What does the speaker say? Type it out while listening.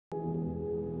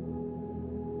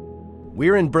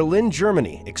We're in Berlin,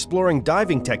 Germany, exploring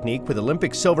diving technique with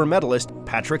Olympic silver medalist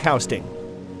Patrick Hausding.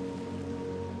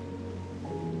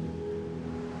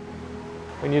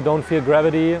 When you don't feel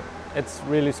gravity, it's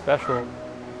really special.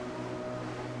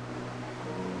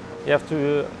 You have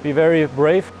to be very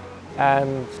brave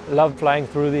and love flying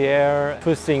through the air,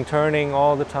 twisting, turning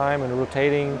all the time and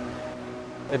rotating.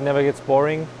 It never gets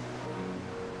boring.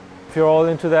 If you're all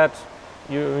into that,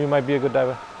 you might be a good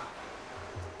diver.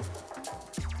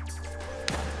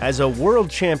 As a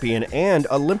world champion and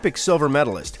Olympic silver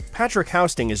medalist, Patrick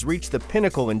Hausding has reached the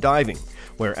pinnacle in diving,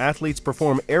 where athletes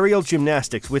perform aerial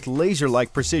gymnastics with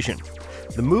laser-like precision.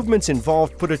 The movements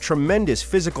involved put a tremendous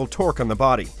physical torque on the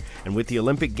body, and with the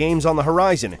Olympic Games on the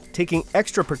horizon, taking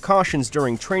extra precautions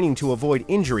during training to avoid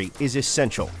injury is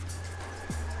essential.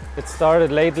 It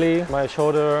started lately. My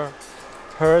shoulder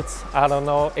hurts. I don't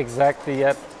know exactly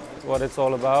yet what it's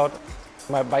all about.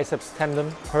 My biceps tendon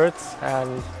hurts,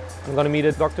 and I'm going to meet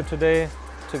a doctor today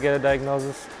to get a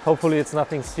diagnosis. Hopefully it's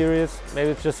nothing serious. Maybe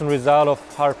it's just a result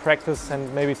of hard practice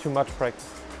and maybe too much practice.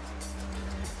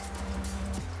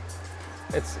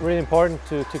 It's really important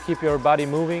to keep your body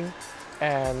moving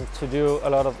and to do a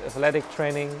lot of athletic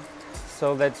training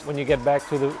so that when you get back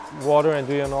to the water and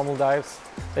do your normal dives,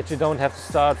 that you don't have to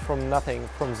start from nothing,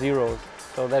 from zero,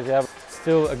 so that you have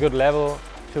still a good level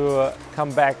to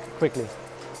come back quickly.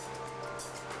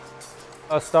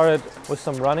 I started with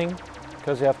some running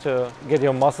because you have to get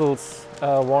your muscles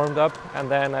warmed up, and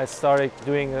then I started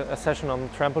doing a session on the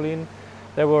trampoline.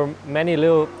 There were many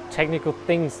little technical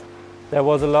things. There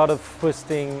was a lot of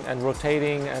twisting and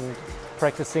rotating and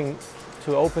practicing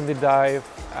to open the dive,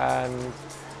 and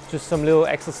just some little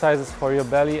exercises for your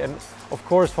belly, and of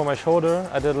course for my shoulder.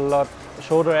 I did a lot of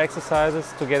shoulder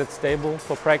exercises to get it stable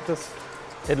for practice.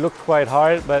 It looked quite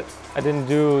hard, but I didn't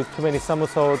do too many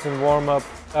somersaults in warm-up.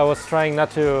 I was trying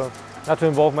not to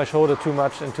involve my shoulder too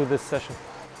much into this session.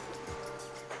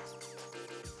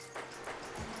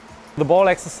 The ball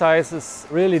exercise is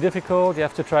really difficult. You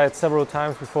have to try it several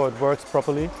times before it works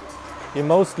properly. You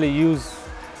mostly use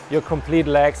your complete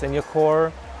legs and your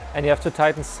core, and you have to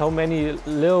tighten so many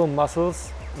little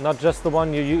muscles, not just the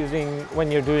one you're using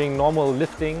when you're doing normal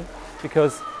lifting,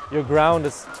 because your ground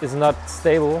is not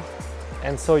stable,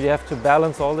 and so you have to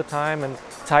balance all the time and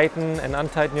tighten and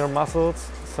untighten your muscles.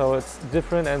 So it's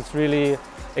different and it's really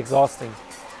exhausting.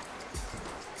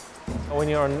 When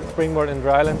you're on springboard in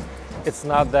dryland, it's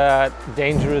not that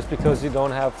dangerous because you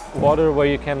don't have water where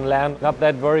you can land not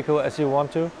that vertical as you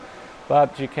want to,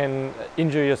 but you can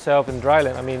injure yourself in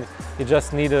dryland. I mean, you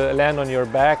just need to land on your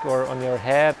back or on your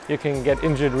head. You can get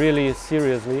injured really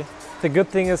seriously. The good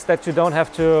thing is that you don't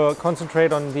have to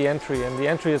concentrate on the entry, and the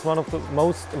entry is one of the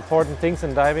most important things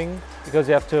in diving because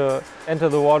you have to enter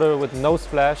the water with no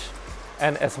splash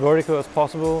and as vertical as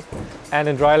possible. And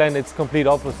in dryland it's complete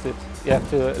opposite. You have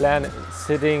to land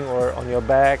sitting or on your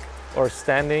back or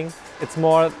standing. It's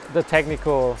more the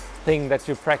technical thing that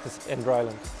you practice in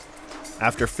dryland.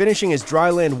 After finishing his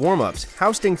dryland warm-ups,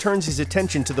 Hausding turns his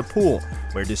attention to the pool,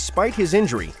 where despite his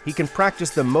injury, he can practice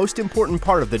the most important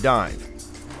part of the dive.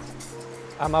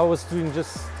 I was doing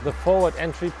just the forward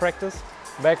entry practice.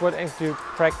 Backward entry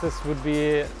practice would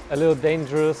be a little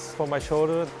dangerous for my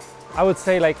shoulder. I would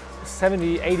say like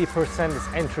 70–80% is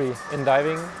entry in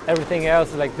diving. Everything else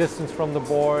is like distance from the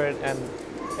board and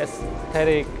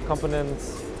aesthetic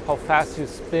components, how fast you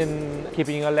spin,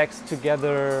 keeping your legs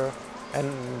together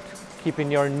and keeping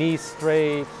your knees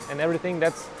straight and everything.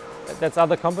 That's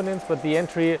other components, but the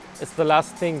entry is the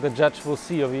last thing the judge will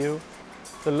see of you.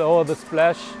 The lower the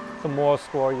splash, the more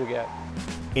score you get.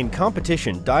 In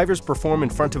competition, divers perform in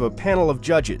front of a panel of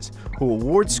judges who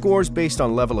award scores based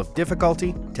on level of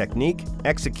difficulty, technique,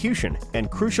 execution, and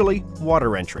crucially,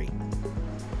 water entry.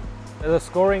 The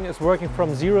scoring is working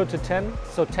from 0 to 10,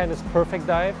 so 10 is perfect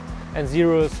dive and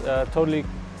 0 is totally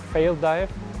failed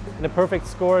dive. And the perfect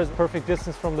score is perfect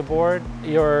distance from the board.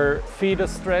 Your feet are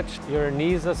stretched, your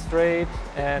knees are straight,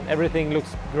 and everything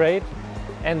looks great.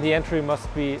 And the entry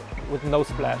must be with no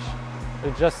splash.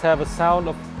 You just have a sound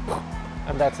of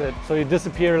and that's it. So you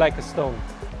disappear like a stone.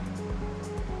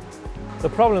 The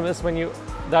problem is when you're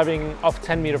diving off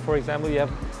 10 meters, for example, you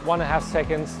have 1.5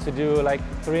 seconds to do like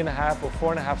 3.5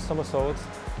 or 4.5 somersaults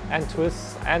and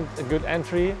twists and a good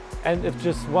entry. And if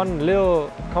just one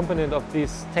little component of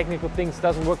these technical things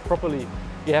doesn't work properly,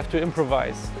 you have to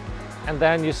improvise. And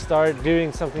then you start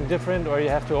doing something different, or you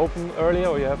have to open earlier,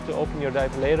 or you have to open your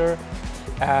dive later.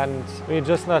 And when you're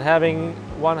just not having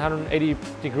 180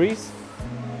 degrees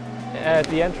at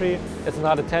the entry, it's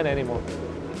not a 10 anymore.